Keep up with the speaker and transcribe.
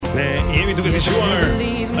Ne jemi duke dëgjuar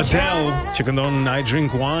Adele që këndon I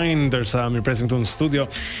Drink Wine, ndërsa mirëpresim këtu në studio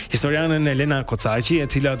historianën Elena Kocaqi, e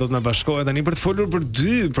cila do të na bashkohet tani për të folur për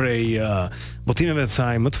dy prej botimeve të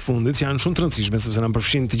saj më të fundit, që janë shumë të rëndësishme sepse na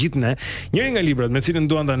përfshin të gjithë ne. Njëri nga librat me cilën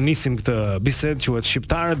duam ta nisim këtë bisedë quhet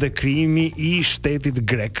Shqiptare dhe krijimi I shtetit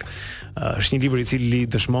grek. Është një libër I cili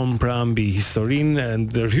dëshmon pra mbi historinë,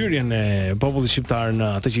 ndërhyrjen e popullit shqiptar në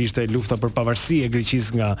atë që ishte lufta për pavarësi e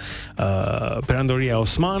Greqisë nga perandoria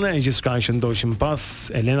osmane, e gjithçka që ndoqi më pas.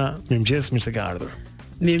 Elena, mirëmëngjes, mirë se ke ardhur.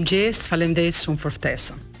 Mirëmëngjes, faleminderit shumë për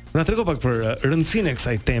ftesën. Na trego pak për rëndësinë e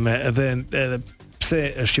kësaj teme edhe pse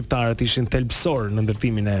shqiptarët ishin thelbësor në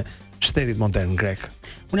ndërtimin e shtetit modern grek.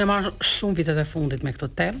 Unë marr shumë vitet e fundit me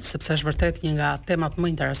këtë temë, sepse është vërtet një nga temat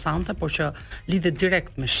më interesante, por që lidhet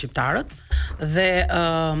direkt me shqiptarët dhe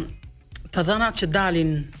të dhënat që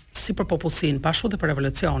dalin si për popullsinë, pashtu dhe për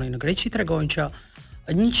revolucionin në Greqi tregojnë që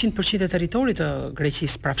 100% e territorit të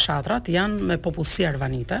Greqisë pra fshatrat janë me popullsi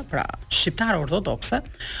arvanite, pra shqiptare ortodokse,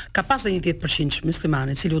 ka pas dhe 10%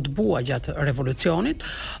 muslimanë, I cili u dëbua gjatë revolucionit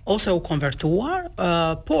ose u konvertuar,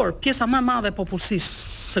 por pjesa më e madhe e popullsisë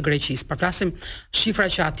së Greqisë, përflasim shifra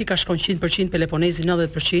që aty ka shkon 100%, Peloponezi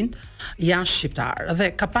 90% janë shqiptarë.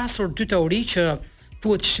 Dhe ka pasur dy teori që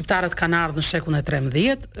thuhet që shqiptarët kanë ardhur në shekullin e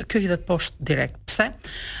 13, kjo hidhet poshtë direkt. Pse?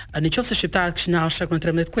 Nëse shqiptarët kishin ardhur në shekullin e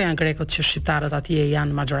 13, ku janë grekët që shqiptarët atje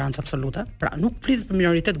janë majorancë absolute? Pra nuk flitet për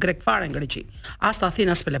minoritet grek fare në Greqi, as të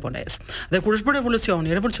Athinë as Pelopones. Dhe kur është bërë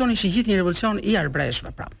revolucioni ishte gjithë një revolucion I arbreshve,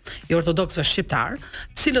 pra, I ortodoksëve shqiptar,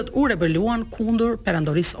 cilët u rebeluan kundër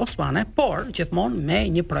perandorisë osmane, por gjithmonë me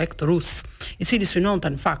një projekt rus, I cili synonte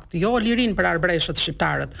në fakt jo lirinë për arbreshët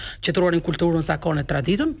shqiptarët që truanin kulturën, zakonet,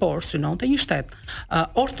 traditën, por synonte një shtet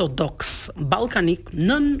ortodoks ballkanik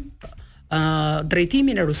nën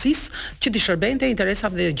drejtimin e Rusisë që t'i shërbente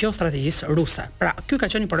interesave dhe gjeostrategjisë ruse. Pra, ky ka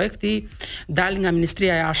qenë një projekt I dal nga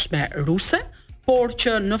Ministria e Jashtme ruse, por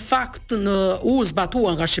që në fakt u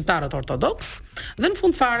zbatua nga shqiptarët ortodoks dhe në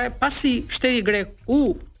fund fare pasi shteti grek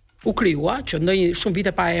u krijua, që ndonjë shumë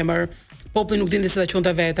vite pa emër, populli nuk dinte se ta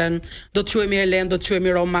quante veten, do të quhemi Helen, do të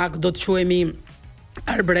quhemi Romak, do të quhemi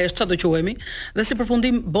Arbresh, çfarë do quhemi, dhe si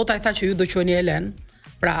përfundim bota I tha që ju do quheni Helen.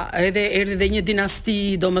 Pra, edhe erdhi dhe një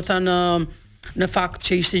dinasti, domethënë në fakt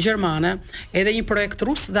që ishte gjermane, edhe një projekt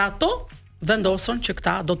rus dhe ato vendosën që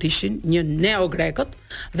këta do të ishin një neogrekët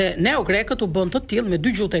dhe neogrekët u bën të tillë me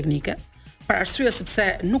dy gjuhë teknike, për arsye sepse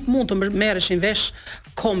nuk mund të merreshin vesh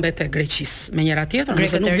kombet e Greqisë me njëra tjetrën,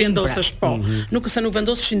 nëse nuk vendosësh nuk se nuk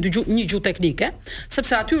vendoseshin një gjuhë teknike,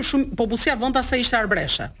 sepse aty shumë popullsia vendase ishte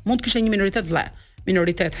arbreshe. Mund të kishte një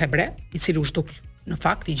minoritet hebre, I cili u zhduk në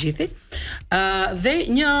fakt I gjithi, dhe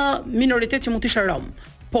një minoritet që mund të ishte rom.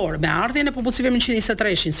 Por me ardhjen e popullsive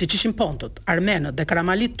 123-shin, siç ishin pontët, armenët dhe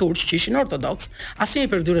karamalit turq që ishin ortodoks,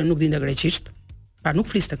 asnjëri për dyre nuk dinte greqisht, pra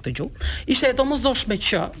nuk fliste këtë gjuhë. Ishte e domosdoshme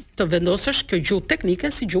që të vendosësh kjo gjuhë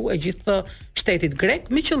teknike si gjuhë e gjithë shtetit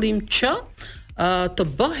grek me qëllim që të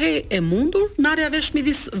bëhej e mundur marrja vesh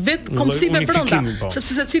midis vet komsive brenda,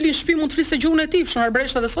 sepse secili në shtëpi mund të fliste gjuhën e tij, shumë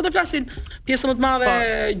arbreshta dhe sot e flasin pjesën më të madhe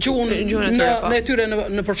gjuhën në tyre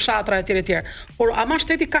në përfshatra etj etj. Por ama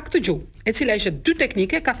shteti ka këtë gjuhë, e cila ishte dy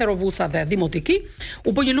teknike, katherovusa dhe dimotiki,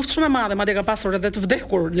 u bë një luftë shumë e madhe, madje ka pasur edhe të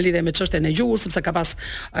vdekur në lidhje me çështjen e gjuhës, sepse ka pas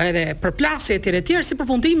edhe përplasje etj etj, si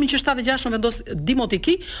përfundim 176 vendos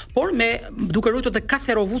dimotiki, por me duke ruajtur edhe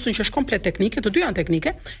katherovusën që është komplet teknike, të dy janë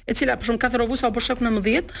teknike, e cila për shumë katherovusa për shok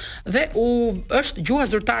 19 dhe është gjuha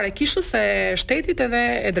zyrtare e kishës e shtetit edhe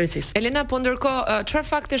e drejtësisë. Elena, po ndërkohë çfarë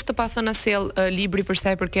faktesh të pathëna sjell libri për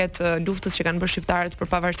sa I përket luftës që kanë bërë shqiptarët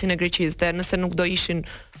për pavarësinë e Greqisë, dhe nëse nuk do ishin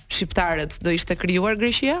shqiptarët, do ishte krijuar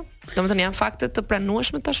Greqia? Domethënë janë fakte të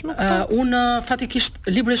pranueshme tashmë këto? Unë fatikisht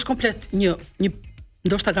libri është komplet një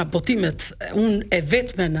ndoshta nga botimet unë e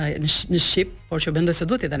vetme në shqip, por që mendoj se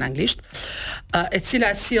duhet edhe në anglisht, e cila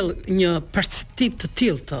e sjell një perceptiv të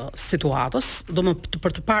tillë të situatës, domethënë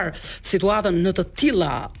për të parë situatën në të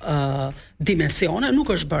tilla dimensione, nuk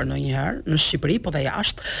është bërë ndonjëherë në Shqipëri, po dhe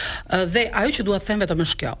jashtë. Dhe ajo që dua të them vetëm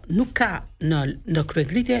është kjo, nuk ka në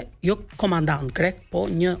kryengritje jo komandant grek, po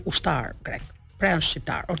një ushtar grek. Pra janë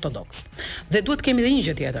shqiptar ortodoks. Dhe duhet kemi edhe një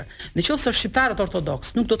gjë tjetër. Nëse shqiptarët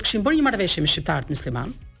ortodoks nuk do të kishin bërë një marrëveshje me shqiptarët musliman,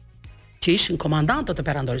 që ishin komandantët e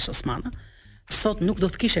perandorisë osmane, sot nuk do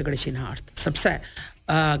të kishte Greqi në hartë, sepse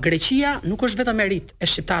Greqia nuk është vetëm merit e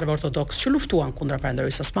shqiptarëve ortodoks që luftuan kundra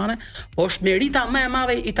perandorisë osmane, po është merita më e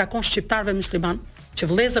madhe I takon shqiptarëve musliman, që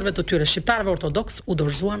vëllezërve të tyre shqiptarëve ortodoks u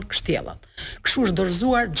dorëzuan kështjellat. Kështu është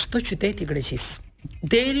dorëzuar çdo qytet I Greqisë.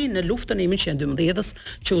 Deri në luftën e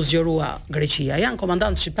 1112-s që u zgjerua Greqia. Janë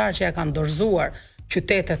komandantë shqiptarë që ja kanë dorëzuar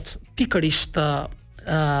qytetet pikërisht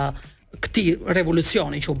këtij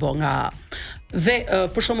revolucioni që u bë nga Dhe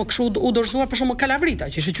për shembull kështu u dorëzua për shembull Kalavrita,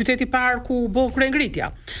 që ishte qyteti i parë ku bëu kryengritja.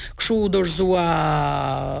 Kështu u dorëzua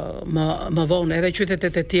më vonë edhe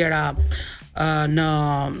qytetet e tjera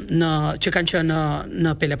në që kanë qenë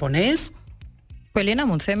në Peloponez. Po Elena,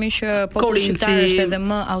 mund të themi që populli shqiptar është edhe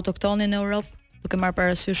më autoktoni në Europë, duke marrë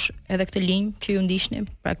parasysh edhe këtë linjë që ju ndiqni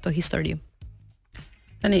pra këtë histori.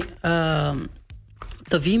 Tani,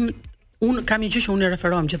 të vim, unë kam një gjë që unë e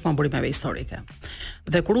referohem gjithmonë burimeve historike.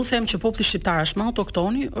 Dhe kur unë them që populli shqiptar është më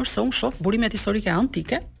autoktoni, është se unë shoh burimet historike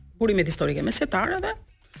antike, burimet historike mesetare dhe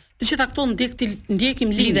të gjitha këto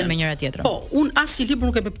ndjekim lidhen me njëra tjetrën. Po, unë asnjë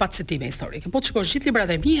libër nuk e bëj pa citime historike. Po të shikosh gjithë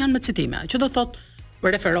librat e mi janë me citime, që do thotë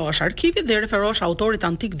referohesh arkivit dhe referohesh autorit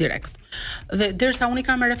antik direkt. Dhe derisa unë i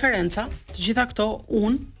kam me referenca, të gjitha këto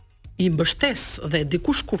unë i mbështes dhe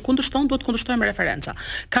dikush kur kundërshton duhet kundërshtojë me referenca.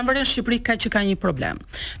 Kam vënë në Shqipëri që ka një problem.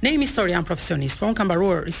 Ne jemi historian profesionist, por unë kam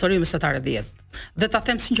mbaruar historinë mesetare 10. Dhe ta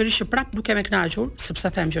them sinqerisht që prap nuk jam e kënaqur, sepse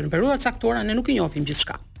them që në periudha caktuara ne nuk i njohim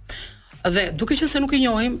gjithçka. Dhe duke qenë se nuk i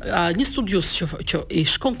njohim, një studius që i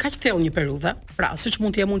shkon kaq thellë një periudhë, pra siç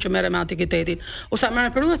mund të jem unë që merrem me antikitetin, ose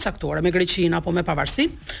merrem me periudha caktuara, me Greqinë apo me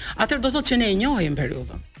pavarësinë, atëherë do thotë që ne e njohim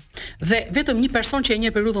periudhën. Dhe vetëm një person që e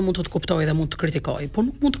njeh periudhën mund të kuptojë dhe mund të kritikojë, por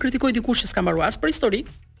nuk mund të kritikojë dikush që s'ka mbaruar as për histori,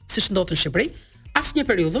 siç ndodhet në Shqipëri, as një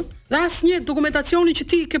periudhën dhe as një dokumentacioni që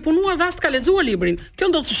ti ke punuar dhe as të ka lexuar librin.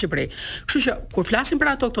 Kjo ndodh në Shqipëri. Kështu që kur flasim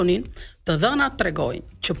për autoktonin, të dhënat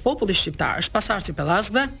tregojnë që populli shqiptar është pasardhës i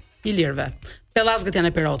pellazgëve, i lirëve. Pellazgët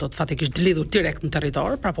janë epirotët, fatikisht lidhur direkt në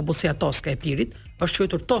territor, pra popullsia toske e Epirit, është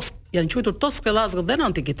quajtur tosk, janë quajtur tosk pellazgët dhe në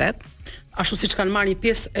antikitet, ashtu siç kanë marrë një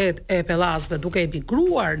pjesë e pellazgëve duke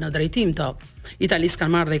emigruar në drejtim të Italisë,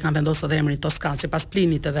 kanë marrë dhe i kanë vendosur dhe emrin Toskan sipas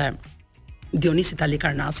Plinit edhe Dionisit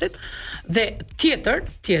Halikarnasit, dhe tjetër,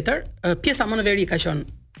 pjesa më në veri ka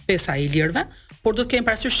qenë pjesa e ilirëve, por do të kemi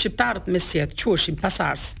parasysh shqiptarët mesjet quheshin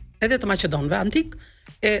pasardhës edhe të maqedonëve antik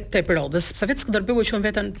e të Epirotëve, sepse vetë Skënderbeu e quhen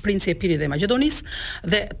veten princi i Epirit dhe Maqedonisë,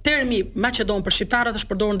 dhe termi maqedon për shqiptarët është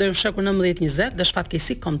përdorur deri në shekullin 19-20 dhe është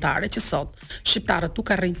fatkeqësi kombëtare që sot shqiptarët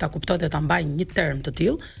nuk arrin ta kuptojnë dhe ta mbajnë një term të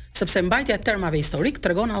tillë, sepse mbajtja e termave historik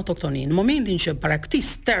tregon autoktoni. Në momentin që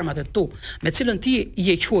praktis termat e tu me cilën ti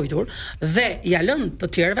je quajtur dhe ja lën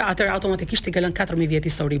të tjerëve, atëherë automatikisht i ke lënë 4000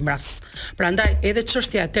 vjet histori mbras. Prandaj edhe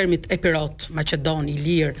çështja e termit Epirot, Maqedon,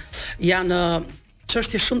 Ilir janë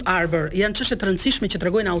çështje shumë arbër, janë çështje të rëndësishme që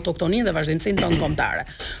tregojnë autoktoninë dhe vazhdimsinë tonë kombëtare.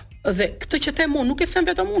 Dhe këtë që them unë, nuk e them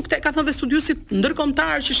vetëm unë, këtë ka thënë dhe studiusit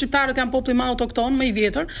ndërkombëtar që shqiptarët janë populli më autokton, më i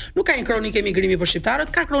vjetër, nuk ka një kronikë emigrimi për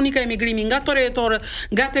shqiptarët, ka kronika emigrimi nga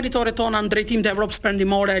territoret tona në drejtim të Evropës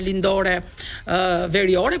perëndimore, lindore,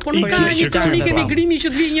 veriore, por nuk ka një kronikë emigrimi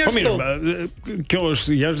që të vijë njerëz këtu. Kjo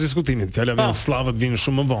është jashtë diskutimit. Fjala vjen slavët vinë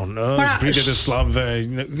shumë më vonë, zbritjet e slavëve,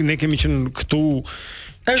 ne kemi qenë këtu.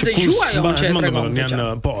 Është dëgjuar ajo që e tregon.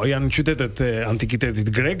 Janë qytetet e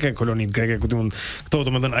antikitetit grek, kolonitë greke ku diun këto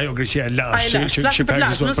domethënë ajo Greqia e lashtë që ka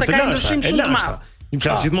ekzistuar. Nëse ka ndryshim shumë të madh. Një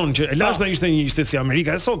flas gjithmonë që e lashta ishte si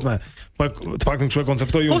Amerika e sotme, po të paktën kështu e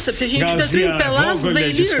konceptoj unë. Po sepse që një qytetrim Pellaz dhe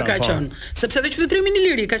Ilir ka qenë. Sepse edhe qytetrimi i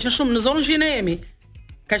Ilirit ka qenë shumë në zonën që ne jemi.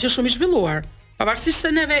 Ka qenë shumë i zhvilluar, pavarësisht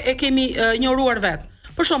se neve e kemi njohuar vet.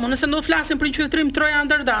 Për shembull, nëse do flasim për një qytetrim Troja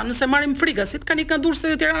Ndërdan, nëse marrim Frigasit, kanë ikë nga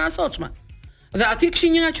Durrësi dhe Tirana e sotshme. Dhe aty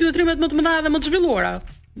kishin një nga qytetrimet më të mëdha dhe më të zhvilluara.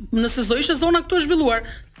 Nëse s'do ishte zona këtu e zhvilluar,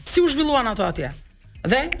 si u zhvilluan ato atje?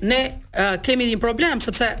 Dhe ne kemi një problem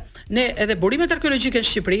sepse ne edhe burimet arkeologjike në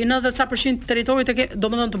Shqipëri, në 90% territorit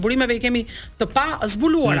domethënë të burimeve i kemi të pa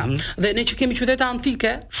zbuluara. Dhe ne që kemi qytete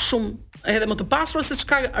antike shumë edhe më të pasura se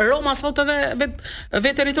çka Roma sot edhe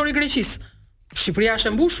vetë territori i Greqisë. Shqipëria është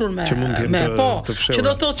e mbushur me që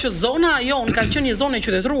do thotë që zona jon ka qenë një zonë e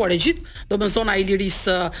qytetëruar e gjithë, domethënë zona e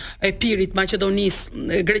Ilirisë, Epirit,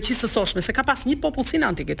 Maqedonisë, Greqisë së sotshme, se ka pas një popullsi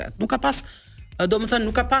në antikitet. Nuk ka pas, domethënë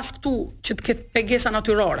nuk ka pas këtu që të ketë pengesa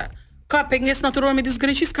natyrore. Ka pengesë natyrore midis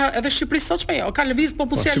Greqisë, ka edhe Shqipërisë sotshme, ka lëviz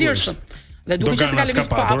popullsia lirshëm. Dhe duke qenë se ka lëviz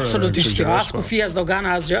absolutisht as kufia as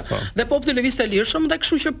dogana asgjë, dhe populli lëvizte lirshëm, dhe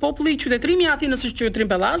kështu që populli qytetrimi i Atinës është qytetrim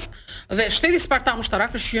Pellaz dhe shteti spartan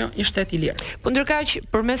ushtarak është një shtet i lirë. Po ndërkaq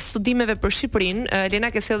përmes studimeve për Shqipërinë, Elena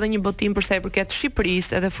ka sjellë një botim për sa i përket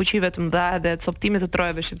Shqipërisë edhe fuqive të mëdha dhe coptimeve të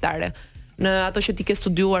trojave shqiptare. Në ato që ti ke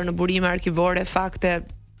studiuar në burime arkivore, fakte,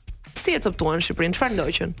 si e coptuan Shqipërinë, çfarë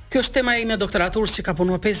ndoqën? Kjo është tema ime doktoraturës që ka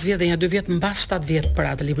punuar 5 vjet dhe një 2 vjet mbas 7 vjet për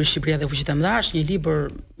atë librin Shqipëria dhe fuqitë e mëdha, është një libër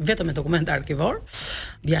vetëm me dokumente arkivor,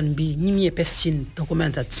 janë mbi 1500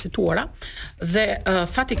 dokumente të cituara dhe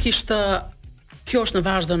fatikisht kjo është në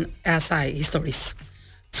vazhdon e asaj historisë.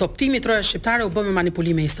 Coptimi i trojave shqiptare u bë me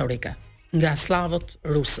manipulime historike nga slavët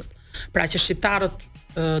rusët. Pra që shqiptarët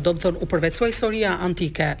do të thonë u përvetsua historia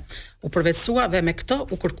antike, u përvetsua dhe me këtë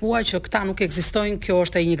u kërkua që këta nuk ekzistojnë, kjo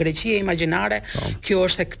është e një Greqie imagjinare, kjo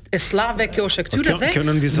është e slave, kjo është e këtyre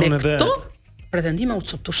dhe me këto pretendime u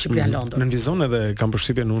coptu Shqipëria në Londër. Nënvizon edhe kam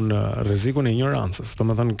përshtypjen unë rrezikun e ignorancës.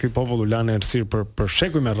 Domethënë ky popull u lanë errësirë për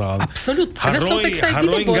shekuj me radhë. Absolut. Edhe sot tek kësaj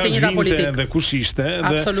dite bëhet një ta politikë. Dhe kush ishte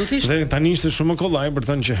dhe tani ishte shumë kollaj për të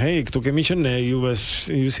thënë që hey, këtu kemi që ne ju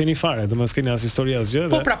jeni fare, domethënë s'keni as histori asgjë.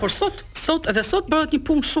 Po pra, por sot bëhet një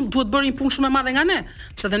punë shumë, duhet bërë një punë shumë e madhe nga ne,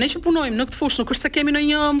 se dhe ne që punojmë në këtë fushë nuk është se kemi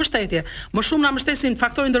ndonjë mbështetje. Më shumë na mbështesin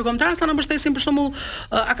faktorin ndërkombëtar, sa na mbështesin për shembull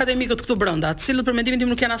akademikët këtu brenda, të cilët për mendimin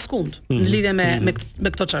tim nuk janë askund në lidhje me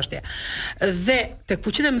këto çështje. Dhe tek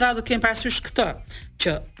fuqitë e mëdha do kemi parasysh këtë,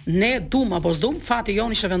 që ne dum apo s'dum, fati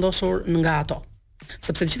jon ishte vendosur nga ato.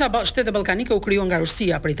 Sepse të gjitha shtetet ballkanike u krijuan nga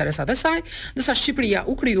Rusia për interesat e saj, ndërsa Shqipëria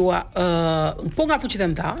u krijua po nga fuqitë e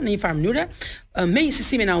mëdha në një farë mënyrë me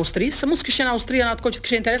insistimin e Austrisë, se mos kishin Austria në atë kohë që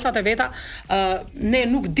kishte interesat e veta, ne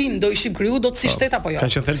nuk dim do ishim kriju dot si shtet apo jo. Ka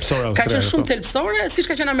qenë thelbësore Austria. Ka qenë shumë thelbësore, siç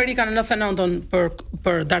ka qenë Amerika në 99-ën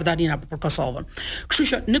për Dardanin apo për Kosovën. Kështu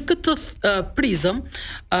që në këtë prizëm,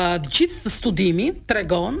 gjithë studimi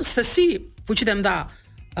tregon se si fuqitë e mëdha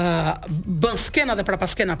bën skena dhe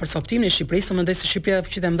prapaskena për coptimin e Shqipërisë, mendoj se Shqipëria dhe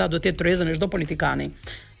fuqitë e mëdha duhet të jetë tryezën e çdo politikani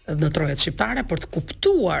në trojet shqiptare për të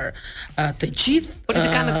kuptuar të gjithë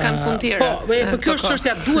politikanët kanë punë tjetër. Po kjo është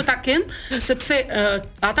çështja, duhet ta kenë, sepse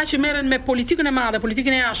ata që merren me politikën e madhe,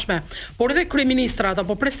 politikën e jashtme, por edhe kryeministrat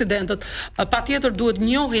apo presidentët, patjetër duhet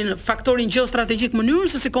njohin faktorin gjeostrategjik,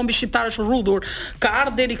 mënyrën se si kombi shqiptar është rrudhur, ka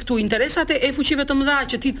ardhur deri këtu, interesat e fuqive të mëdha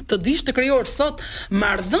që ti të dish të krijosh sot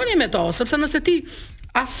marrëdhënie me to, sepse nëse ti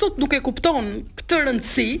sot nuk e kupton këtë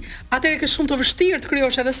rëndësi, atëherë ke shumë të vështirë të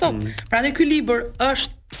krijosh edhe sot. Prandaj ky libër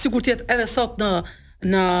është sigurt të jetë edhe sot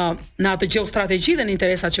në atë gjeostrategji dhe në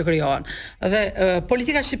interesat që krijohen. Dhe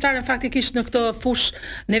politika shqiptare në faktikisht në këtë fushë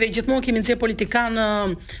neve gjithmonë kemi nxjerr politikanë,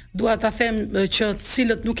 dua ta them që të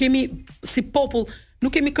cilët nuk kemi si popull,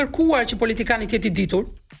 nuk kemi kërkuar që politikani të jetë i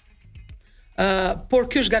ditur.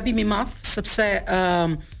 Por ky është gabim i madh, sepse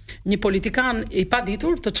një politikan i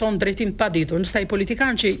paditur të çon drejtim të paditur, ndërsa i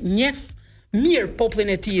politikan që njeh mirë popullin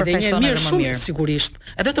e tij dhe një mirë shumë sigurisht,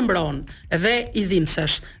 edhe të mbron, edhe i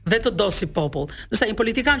dhimbsesh, dhe të do si popull. Ndërsa një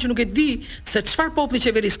politikan që nuk e di se çfarë populli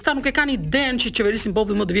qeveris, këta nuk e kanë idenë që qeverisin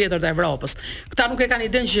popullin më të vjetër të Evropës. Këta nuk e kanë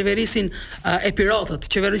idenë që qeverisin epirotët,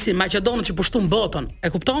 qeverisin maqedonët që pushtuan botën.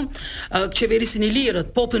 E kupton? Qeverisin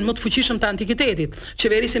ilirët, popullin më të fuqishëm të antikitetit,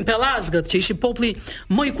 qeverisin pellazgët, që ishin populli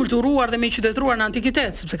më i kulturuar dhe më i qytetëruar në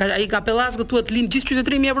antikitet, sepse ai ka pellazgët tuhet lind gjithë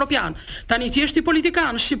qytetërimi evropian. Tani thjesht i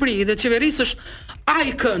politikan në Shqipëri dhe qeverisë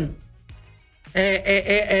icon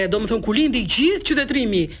do të thon ku lindi gjithë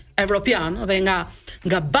qytetërimi evropian dhe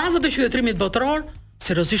nga bazat e qytetërimit botror,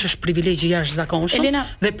 seriozisht është privilegj i jashtëzakonshëm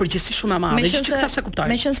dhe përgjegjësi shumë e madhe që këta se kuptojnë.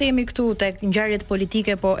 Meqense jemi këtu tek ngjarjet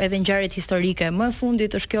politike, po edhe ngjarjet historike, më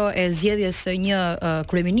fundit është kjo e zgjedhjes së një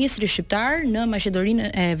kryeministri shqiptar në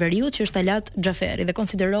Maqedoninë e Veriut, që është Talat Xhaferi, dhe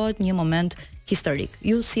konsiderohet një moment historik.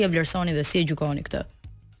 Ju si e vlerësoni dhe si e gjykoni këtë?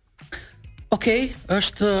 Okej,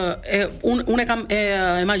 është unë kam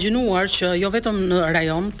imagjinuar që jo vetëm në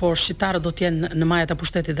rajon, por shqiptarët do të jenë në majat e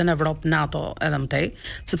pushtetit dhe në Evropë, NATO edhe më tej,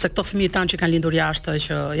 sepse këto fëmijë tanë që kanë lindur jashtë,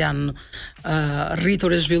 që janë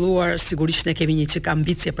rritur e zhvilluar, sigurisht ne kemi një çik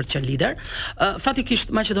ambicie për të qenë lider.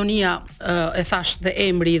 Fatikisht Maqedonia, e thash, dhe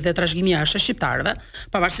emri dhe trashëgimia është e shqiptarëve,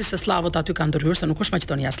 pavarësisht se slavët aty kanë ndërhyrë, se nuk është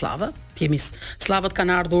Maqedonia slave. Slavët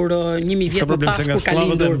kanë ardhur 1000 vjet më pas kur kanë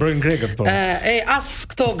lindur. As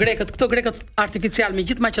këto grekët artificial me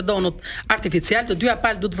gjithë maqedonët artificial, të dyja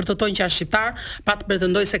palë duhet vërtetojnë që janë shqiptar, pa të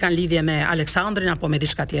pretendojnë se kanë lidhje me Aleksandrin apo me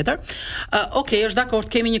diçka tjetër. Okej, është dakord,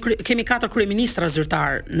 kemi 4 kryeministra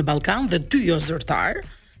zyrtar në Ballkan dhe 2 jo zyrtar,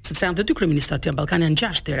 sepse janë të 2 kryeministrat në Ballkan, janë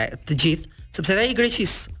 6 të gjithë, sepse edhe i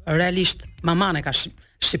Greqisë realisht mamane ka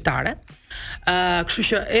shqiptare. Kështu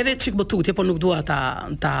që edhe çik botutje, po nuk dua ta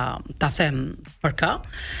them për kë.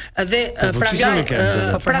 Dhe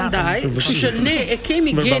prandaj, kështu që ne e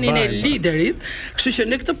kemi genin e liderit, kështu që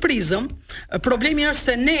në këtë prizëm problemi është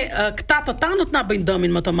se ne këta të tanët na bëjnë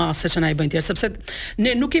dëmin më të madh se ç'na i bëjnë tjerë, sepse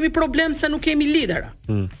ne nuk kemi problem se nuk kemi lider.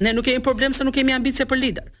 Ne nuk kemi problem se nuk kemi ambicie për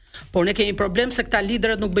lider. Por ne kemi problem se këta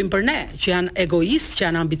liderët nuk bëjnë për ne, që janë egoist, që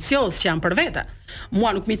janë ambicios, që janë për vete.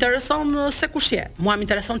 Mua nuk më intereson se kush je. Mua më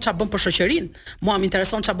intereson ç'a bën për shoqërinë. Mua më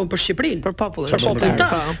intereson ç'a bën për Shqipërinë, për popullin.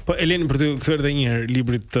 Po Eleni, për të kthyer edhe një herë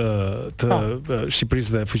librit të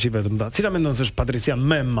Shqipërisë dhe fuqive të mëdha. Cila mendon se është patricia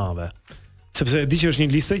më e madhe? Sepse e di që është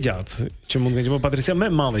një listë e gjatë, që mund të kenë patricia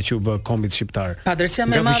më e madhe që u bë kombit shqiptar. Patricia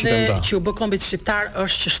më e madhe që u bë kombit shqiptar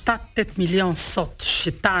është që 7-8 milion sot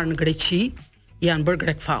shqiptar në Greqi janë bërë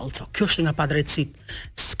grek falco. Kjo është nga padrejtësitë.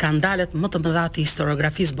 skandalet më të mëdha të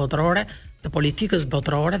historiografisë botërore, të politikës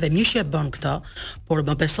botërore dhe mishi e bën këtë, por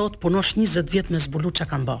më besohet punosh 20 vjet me zbulu çka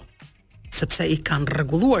kanë bë. Sepse i kanë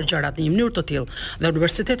rregulluar gjërat në një mënyrë të tillë dhe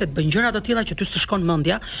universitetet bëjnë gjëra të tilla që ty të shkon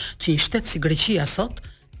mendja që një shtet si Greqia sot,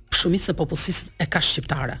 shumica e popullsisë e ka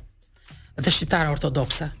shqiptare. Dhe shqiptare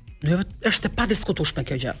ortodokse. Është e padiskutueshme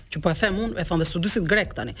kjo gjë. Që po e them unë, e thon dhe studiuesit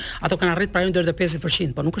grek tani. Ato kanë arrit pranon deri te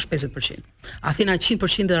 50%, po nuk është 50%. Athina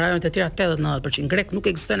 100% dhe rajonet e tjera 80-90%. Grek nuk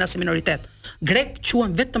ekzistojnë as minoritet. Grek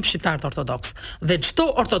quhen vetëm shqiptarët ortodoks. Dhe çdo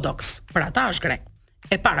ortodoks për ata është grek.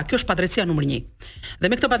 E para, kjo është padrejtia numër 1.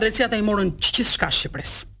 Dhe me këtë padrejti ata I morën gjithçka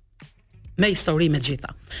Shqipërisë. Me histori me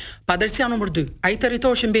gjitha. Padrejtia numër 2, ai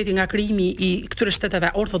territor që mbeti nga krijimi I këtyre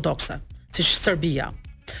shteteve ortodokse, siç Serbia,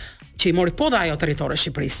 që I mori po dhe ajo territori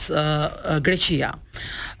Shqipërisë, Greqia,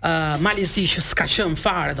 Malizi që s'ka qenë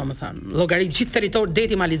fare, domethënë, llogarit gjithë territor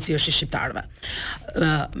deti Malizi është I shqiptarëve.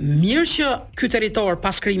 Mirë që ky territor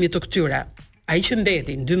pas krijimit të këtyre, ai që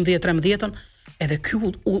mbeti në 12-13-ën, edhe ky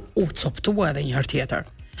u coptua edhe një herë tjetër.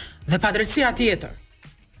 Dhe padrejtia tjetër.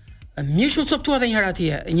 Mirë që u coptua edhe njëra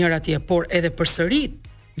tjetër, por edhe përsëri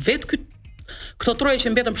vetë këto troje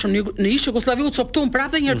që mbetën për shumë në ish Jugosllavi u coptuan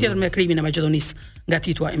prapë edhe një herë tjetër me krijimin e Maqedonisë nga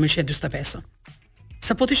Tito I 1945.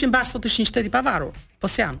 Sa po të ishin bashkë sot ishin një shtet I pavarur, po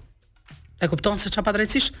s'janë. E kupton se çfarë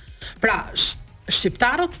padrejtish? Pra,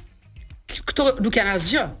 shqiptarët këto nuk janë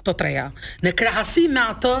asgjë, këto treja. Në krahasim me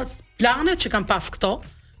ato planet që kanë pas këto,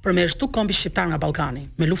 për me shtu kombi shqiptar nga Ballkani,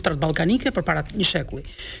 me luftrat ballkanike përpara një shekulli.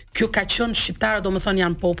 Kjo ka qenë shqiptarët, domethënë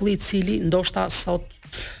janë populli I cili ndoshta sot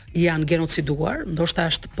janë genociduar, ndoshta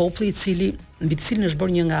është populli I cili mbi të cilin është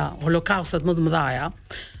bërë një nga holokaustet më të mëdha,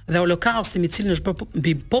 dhe holokausti mbi të cilin është bërë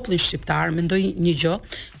mbi popullin shqiptar, mendoj një gjë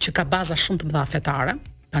që ka baza shumë të mëdha fetare.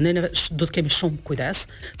 Prandaj ne do të kemi shumë kujdes,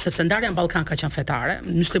 sepse ndarja në Ballkan ka qenë fetare.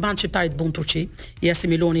 Muslimanët shqiptarit bën Turqi, I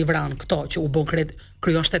asimiluan I vran këto që u bën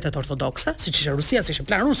krijon shtetet ortodokse, siç ishte Rusia, siç ishte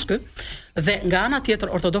plan rus ky, dhe nga ana tjetër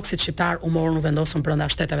ortodoksit shqiptar u morën u vendosën brenda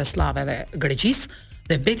shteteve slave dhe Greqisë,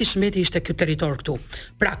 dhe mbeti ishte ky territor këtu.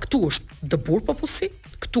 Pra këtu është dëbur popullsi,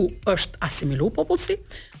 këtu është asimilu popullsi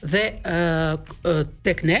dhe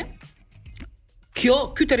tek ne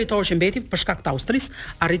ky territor që mbeti për shkak të Austrisë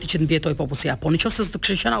arriti që të mbjetoj popullsia. Po nëse s'do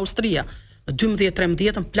kishte qenë Austria në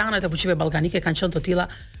 12-13 planet e fuqive ballkanike kanë qenë të tilla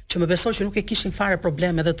që më besoj që nuk e kishin fare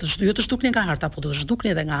probleme dhe jo të zhduknin nga harta, po të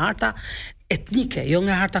zhduknin edhe nga harta etnike, jo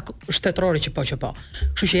nga harta shtetërore që po.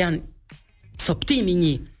 Kështu që janë coptimi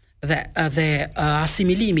një dhe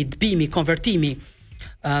asimilimi, dëbimi, konvertimi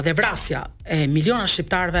dhe vrasja e miliona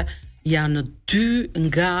shqiptarëve janë 2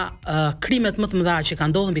 nga krimet më të mëdha që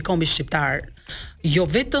kanë ndodhur mbi kombin shqiptar. Jo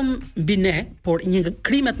vetëm mbi ne, por një nga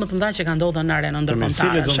krimet më të mëdha që kanë ndodhur në arenën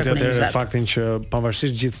ndërkombëtare. Në faktin që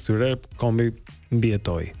pavarësisht gjithë këtyre kombi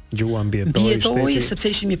mbijetoi, gjua mbijetoi sepse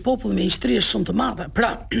ishim një popull me një shtrirje shumë të madhe. Pra,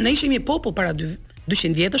 ne ishim një popull para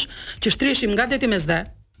 200 vjetësh që shtriheshim nga deti Mesdhe,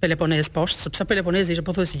 Peloponez poshtë, sepse Peloponezi ishte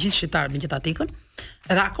pothuajse gjithë shqiptarët me gjithë Atikën,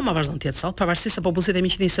 edhe akoma vazhdon të jetë sot, pavarësisht se popullsitë e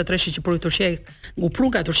 123 që proi Turqia, u prun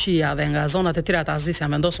nga Turqia dhe nga zonat e tjera të Azisë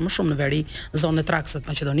janë vendosur më shumë në veri, zonën e Traksit,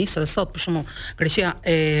 Maqedonisë, dhe sot për shembull Greqia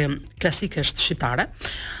e klasike është shqiptare.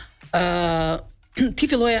 Ti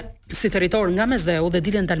filloje si territor nga Mesdheu dhe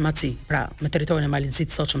dilën Dalmaci, pra me territorin e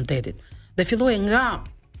Malizit sotshëm detit. Dhe filloje nga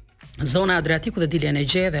zona e Adriatikut dhe dilën e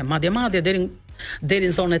Egje dhe madje deri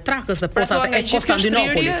në zonën e Trakës dhe potat e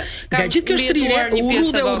Konstantinopolit. Nga gjithë kjo shtrirje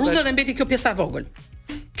u rrudhe dhe mbeti kjo pjesa e vogël.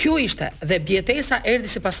 Kjo ishte dhe bjetesa erdhi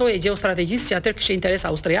si pasojë e gjeostrategjisë që atëherë kishte interes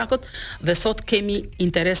austriakët dhe sot kemi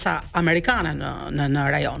interesa amerikane në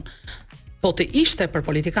rajon. Po të ishte për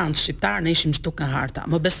politikanë shqiptar, ne ishim zhduk nga harta.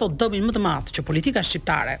 Më beso dëmin më të madh që politika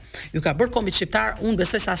shqiptare ju ka bërë kombit shqiptar, unë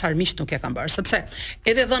besoj se as armiqt nuk e kanë bërë, sepse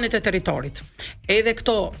edhe dhënit e territorit, edhe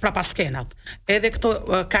këto prapaskenat, edhe këto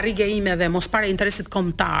karrige ime dhe mosparja e interesit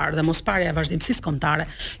kombëtar dhe mosparja e vazhdimësisë kombëtare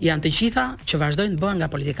janë të gjitha që vazhdojnë të bëhen nga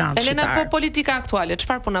politikanë shqiptar. Elena, po politika aktuale,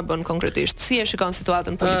 çfarë po na bën konkretisht? Si e shikon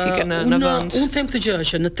situatën politike në vend? Unë them këtë gjë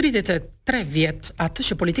që në 33 vjet atë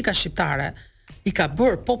që politika shqiptare I ka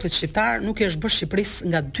bërë popullit shqiptar nuk I është bërë Shqipërisë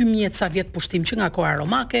nga 2000 ca vjet pushtim që nga koha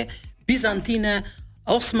romake, bizantine,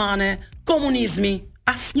 osmane, komunizmi,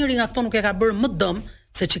 asnjëri nga këto nuk e ka bërë më dëm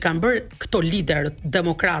se që kanë bërë këto lider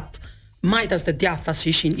demokrat, majtas dhe djathtas që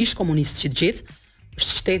ishin ish komunistë që të gjithë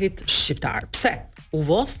shtetit shqiptar. Pse? U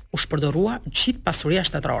vodh, u shpërdorua gjithë pasuria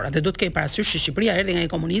shtetërore dhe do të kemi parasysh që Shqipëria erdhi nga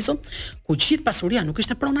një komunizëm ku gjithë pasuria nuk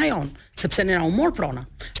ishte prona jon, sepse ne na u mor prona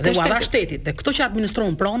dhe u dha shtetit dhe këto që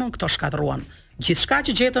administruan pronën, këto shkatëruan. Gjithçka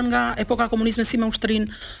që gjetën nga epoka komunizmit si me ushtrinë,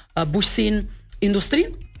 bujqësinë,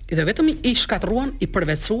 industrinë, dhe vetëm i shkatruan, i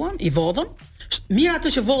përvetësuan, i vodhën. Mirë atë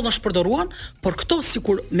që vodhën shpërdoruan, por këto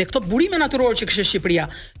sikur me këto burime natyrore që kishte Shqipëria,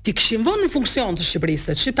 ti kishin vënë në funksion të Shqipërisë,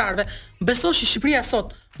 të shqiptarëve, besosh që Shqipëria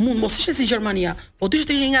sot mund mos ishte si Gjermania, po të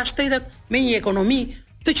ishte një nga shtetet me një ekonomi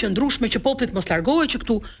të qëndrueshme që popullit mos largohej që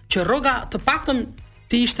këtu, që rroga të paktën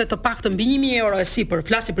të ishte të paktën mbi 1.000 euro e sipër,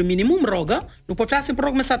 flasim për minimum rrogë, nuk po flasim për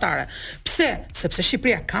rrogë mesatare. Pse? Sepse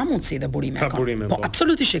Shqipëria ka mundësi dhe burime. Po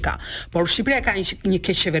absolutisht i ka. Por Shqipëria ka një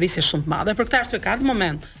keqëverisje shumë të madhe, për këtë arsye ka ardhur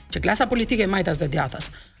moment që klasa politike e majtas dhe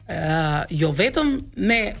djathtas, jo vetëm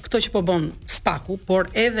me këto që po bën Spaku,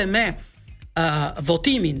 por edhe me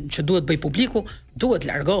votimin që duhet bëj publiku, duhet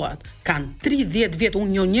largohet. Kan 30 vjet,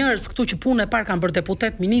 unë një njerëz këtu që punën e parë kanë bërë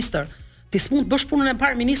deputet, ministër. Ti s'mund bësh punën e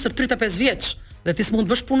parë ministër 35 vjeç. Dhe ti s'mund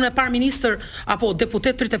bësh punën e parë ministër apo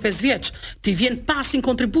deputet 35 vjeç, ti vjen pasin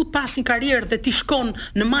kontribut, pasin karrierë dhe ti shkon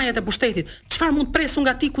në majat e pushtetit. Çfarë mund presu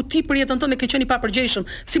nga ti ku ti për jetën tënde ke qenë i papërgjegjshëm?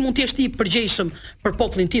 Si mund të jesh ti i përgjegjshëm për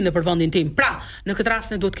popullin tim dhe për vendin tim? Pra, në këtë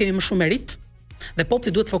rast ne duhet kemi më shumë merit. Dhe populli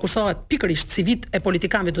duhet fokusohet pikërisht si vit e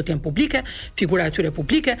politikanëve duhet të jenë publike, figura e tyre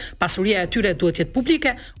publike, pasuria e tyre duhet të jetë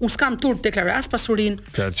publike. Unë s'kam turp deklaroj as pasurinë,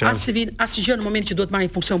 as civil, as gjë në momentin që duhet marrin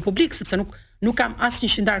funksion publik, sepse nuk kam asnjë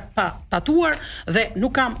qindar pa tatuar dhe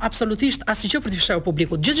nuk kam absolutisht asnjë për të fshehur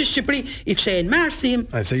publikut. Gjithçka në Shqipëri i fshehin me arsim,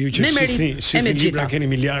 me merit, me gjitha. Keni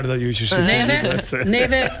miliarda ju që shisin.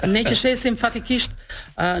 Ne që shesim fatikisht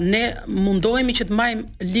ne mundohemi që të marrim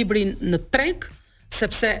librin në treg,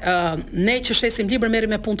 sepse ne që shesim libër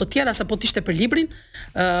merrim me punë të tjera sapo të ishte për librin,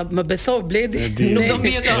 më beso Bledi, nuk do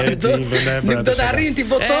mjeton. Nuk do të arrin ti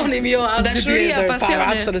votonim jo dashuria, pasioni,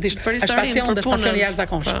 absolutisht. Është pasion dhe pasion i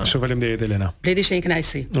jashtëzakonshëm. Shumë faleminderit Elena. Bledi ishte një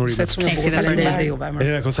kënaqësi. Sa shumë bukur, faleminderit dhe juve.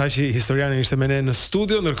 Elena Kocaqi, historiane, ishte me ne në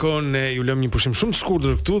studio, ndërkohë ne ju lëm një pushim shumë të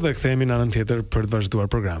shkurtër këtu dhe kthehemi në anën tjetër për të vazhduar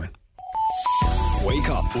programin. Wake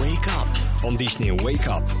up, wake up. Po ndiqni Wake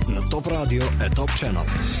Up në Top Radio e Top Channel.